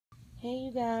Hey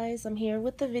you guys, I'm here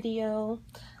with the video.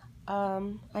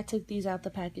 I took these out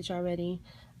the package already.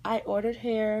 I ordered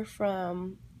hair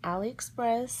from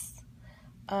Aliexpress.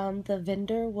 The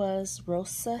vendor was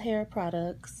Rosa Hair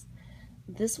Products.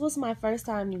 This was my first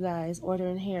time, you guys,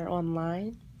 ordering hair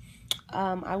online.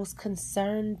 I was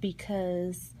concerned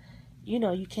because,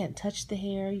 you can't touch the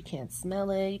hair, you can't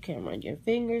smell it, you can't run your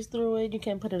fingers through it, you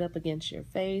can't put it up against your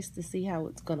face to see how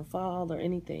it's gonna fall or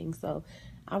anything. So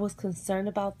I was concerned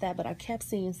about that, but I kept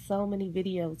seeing so many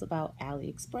videos about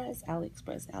AliExpress,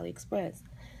 AliExpress, AliExpress.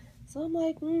 So I'm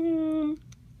like,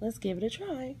 let's give it a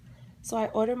try. So I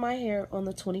ordered my hair on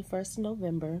the 21st of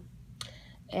November,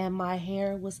 and my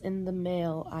hair was in the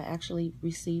mail. I actually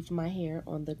received my hair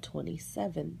on the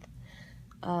 27th.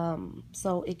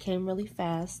 So it came really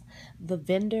fast. The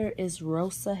vendor is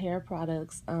Rosa Hair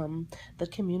Products. The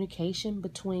communication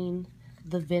between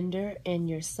the vendor and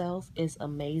yourself is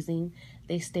amazing.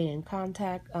 They stay in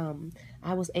contact.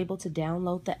 I was able to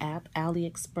download the app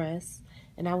Aliexpress,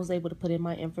 and I was able to put in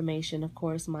my information, of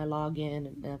course, my login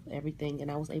and everything, and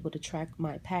I was able to track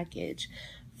my package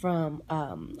from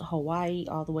Hawaii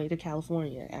all the way to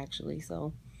California, actually.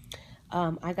 So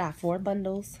I got 4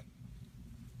 bundles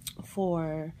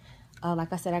for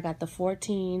like I said, I got the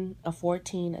 14, a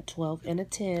 14, a 12, and a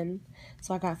 10.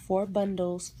 So I got 4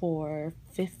 bundles for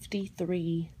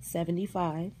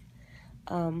 $53.75.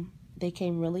 They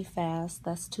came really fast.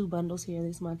 That's 2 bundles here.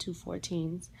 These are my 2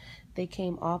 14s. They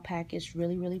came all packaged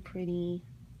really, really pretty.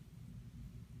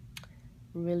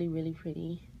 Really, really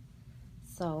pretty.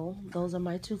 So those are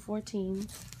my 2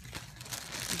 14s.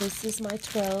 This is my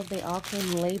 12. They all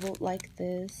came labeled like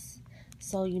this,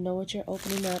 so you know what you're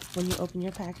opening up when you open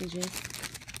your packages.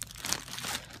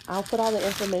 I'll put all the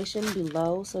information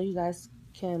below so you guys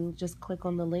can just click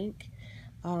on the link.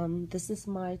 This is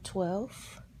my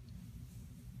 12,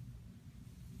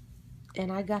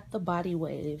 and I got the body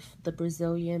wave, the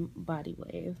Brazilian body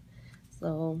wave.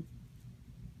 So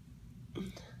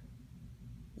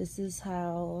this is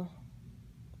how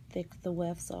thick the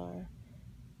wefts are.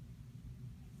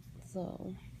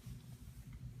 So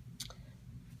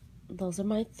those are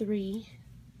my 3.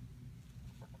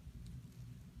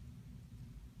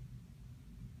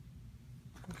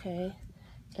 Okay,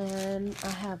 and I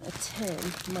have a 10.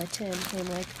 My 10 came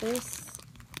like this.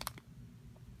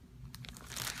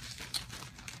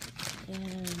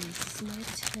 And this is my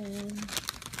 10.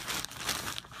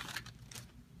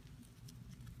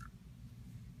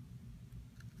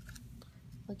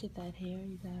 Look at that hair,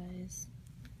 you guys.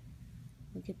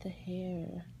 Look at the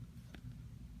hair.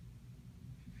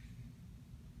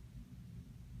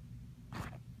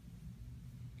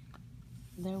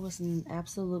 There was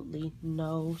absolutely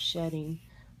no shedding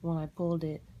when I pulled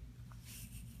it.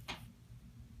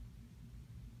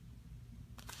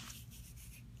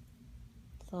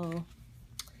 So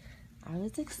I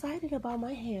was excited about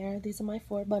my hair. These are my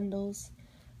 4 bundles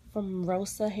from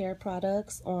Rosa Hair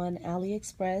Products on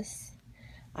AliExpress.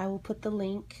 I will put the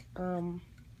link.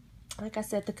 Like I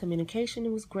said, the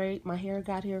communication was great. My hair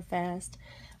got here fast.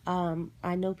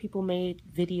 I know people made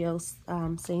videos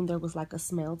saying there was like a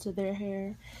smell to their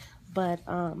hair, but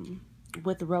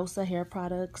with Rosa Hair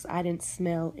Products, I didn't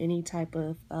smell any type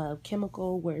of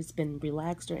chemical where it's been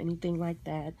relaxed or anything like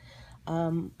that.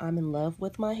 I'm in love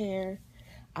with my hair.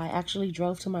 I actually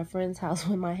drove to my friend's house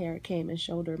when my hair came and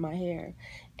showed her my hair,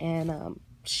 and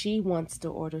she wants to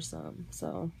order some.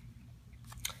 So,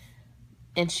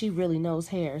 and she really knows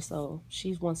hair, so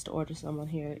she wants to order some on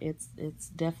here. It's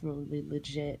definitely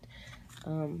legit.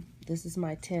 This is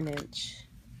my 10-inch.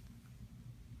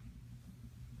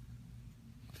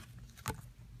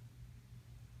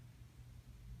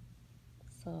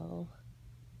 So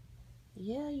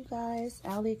yeah, you guys,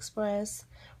 AliExpress,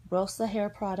 Rosa Hair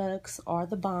Products are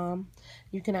the bomb.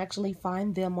 You can actually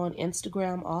find them on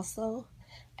Instagram also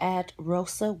at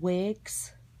Rosa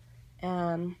Wigs,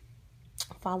 and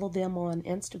follow them on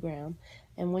Instagram.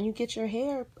 And when you get your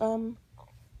hair,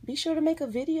 be sure to make a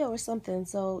video or something.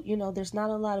 So, there's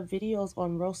not a lot of videos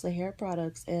on Rosa Hair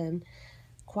Products, and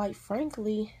quite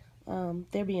frankly,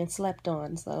 they're being slept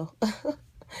on. So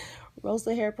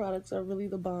Rosa Hair Products are really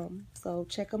the bomb. So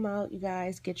check them out, you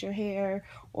guys. Get your hair,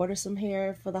 order some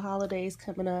hair for the holidays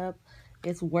coming up.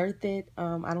 It's worth it.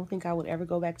 I don't think I would ever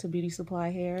go back to Beauty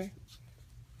Supply hair.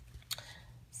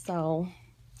 So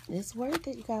it's worth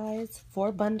it, you guys.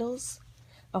 4 bundles,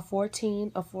 a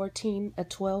 14, a 14, a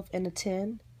 12, and a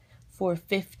 10 for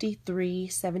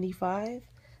 $53.75.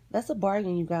 That's a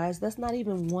bargain, you guys. That's not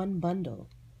even one bundle.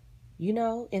 In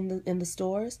the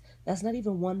stores, that's not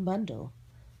even one bundle.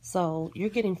 So you're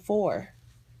getting 4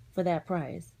 for that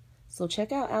price. So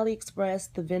check out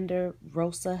AliExpress, the vendor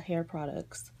Rosa Hair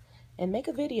Products. and make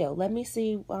a video. Let me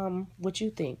see what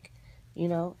you think. You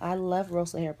know, I love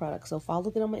Rosa hair products, so follow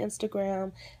them on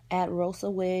Instagram at Rosa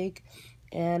Wig,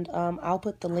 and I'll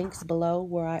put the links below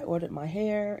where I ordered my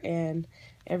hair and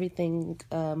everything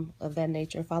of that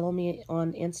nature. Follow me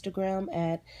on Instagram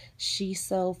at She's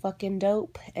So Fucking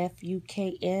Dope,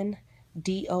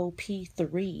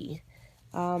 FUKNDOP3,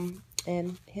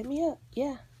 and hit me up.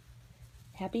 Yeah,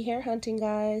 happy hair hunting,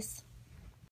 guys.